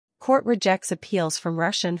Court rejects appeals from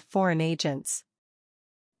Russian foreign agents.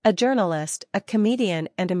 A journalist, a comedian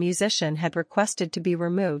and a musician had requested to be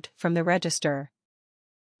removed from the register.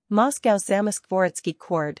 Moscow's Zamoskvoretzky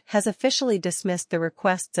court has officially dismissed the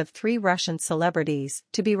requests of 3 Russian celebrities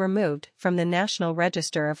to be removed from the National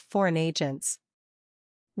Register of Foreign Agents.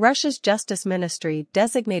 Russia's Justice Ministry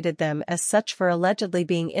designated them as such for allegedly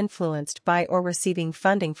being influenced by or receiving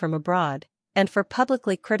funding from abroad, and for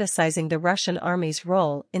publicly criticizing the Russian army's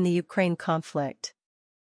role in the Ukraine conflict.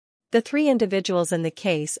 The 3 individuals in the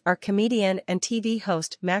case are comedian and TV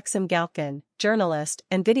host Maxim Galkin, journalist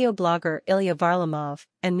and video blogger Ilya Varlamov,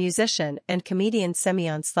 and musician and comedian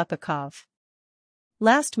Semyon Slepakov.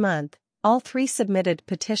 Last month, all 3 submitted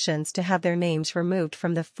petitions to have their names removed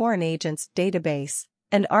from the foreign agents database,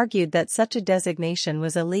 and argued that such a designation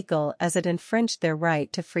was illegal as it infringed their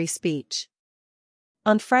right to free speech.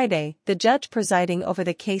 On Friday, the judge presiding over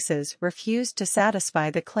the cases refused to satisfy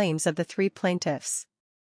the claims of the 3 plaintiffs.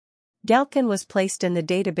 Galkin was placed in the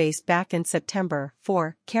database back in September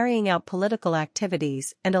for carrying out political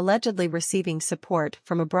activities and allegedly receiving support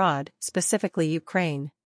from abroad, specifically Ukraine.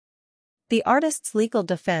 The artist's legal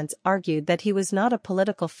defense argued that he was not a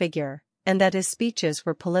political figure, and that his speeches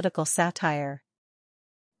were political satire.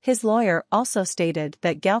 His lawyer also stated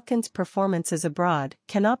that Galkin's performances abroad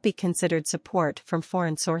cannot be considered support from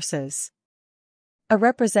foreign sources. A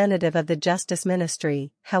representative of the Justice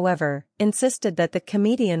Ministry, however, insisted that the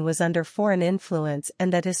comedian was under foreign influence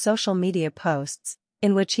and that his social media posts,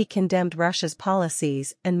 in which he condemned Russia's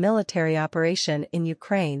policies and military operation in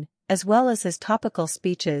Ukraine, as well as his topical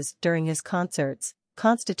speeches during his concerts,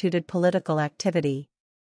 constituted political activity.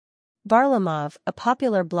 Varlamov, a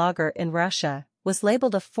popular blogger in Russia, was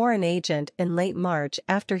labeled a foreign agent in late March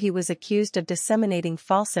after he was accused of disseminating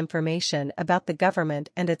false information about the government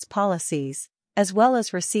and its policies, as well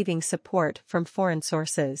as receiving support from foreign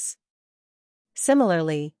sources.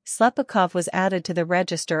 Similarly, Slepakov was added to the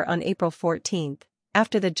register on April 14,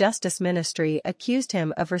 after the Justice Ministry accused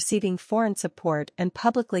him of receiving foreign support and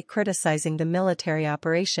publicly criticizing the military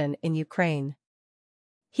operation in Ukraine.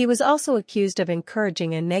 He was also accused of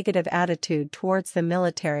encouraging a negative attitude towards the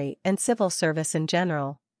military and civil service in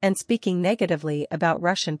general, and speaking negatively about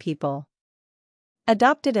Russian people.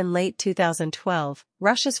 Adopted in late 2012,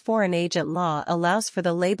 Russia's foreign agent law allows for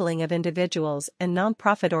the labeling of individuals and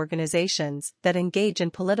non-profit organizations that engage in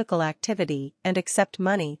political activity and accept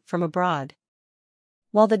money from abroad.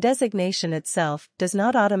 While the designation itself does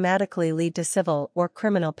not automatically lead to civil or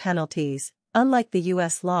criminal penalties, unlike the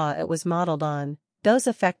U.S. law it was modeled on, those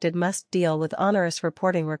affected must deal with onerous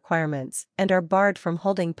reporting requirements and are barred from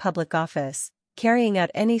holding public office, carrying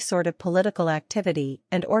out any sort of political activity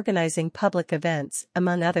and organizing public events,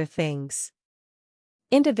 among other things.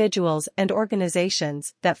 Individuals and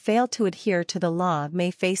organizations that fail to adhere to the law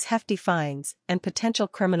may face hefty fines and potential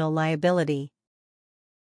criminal liability.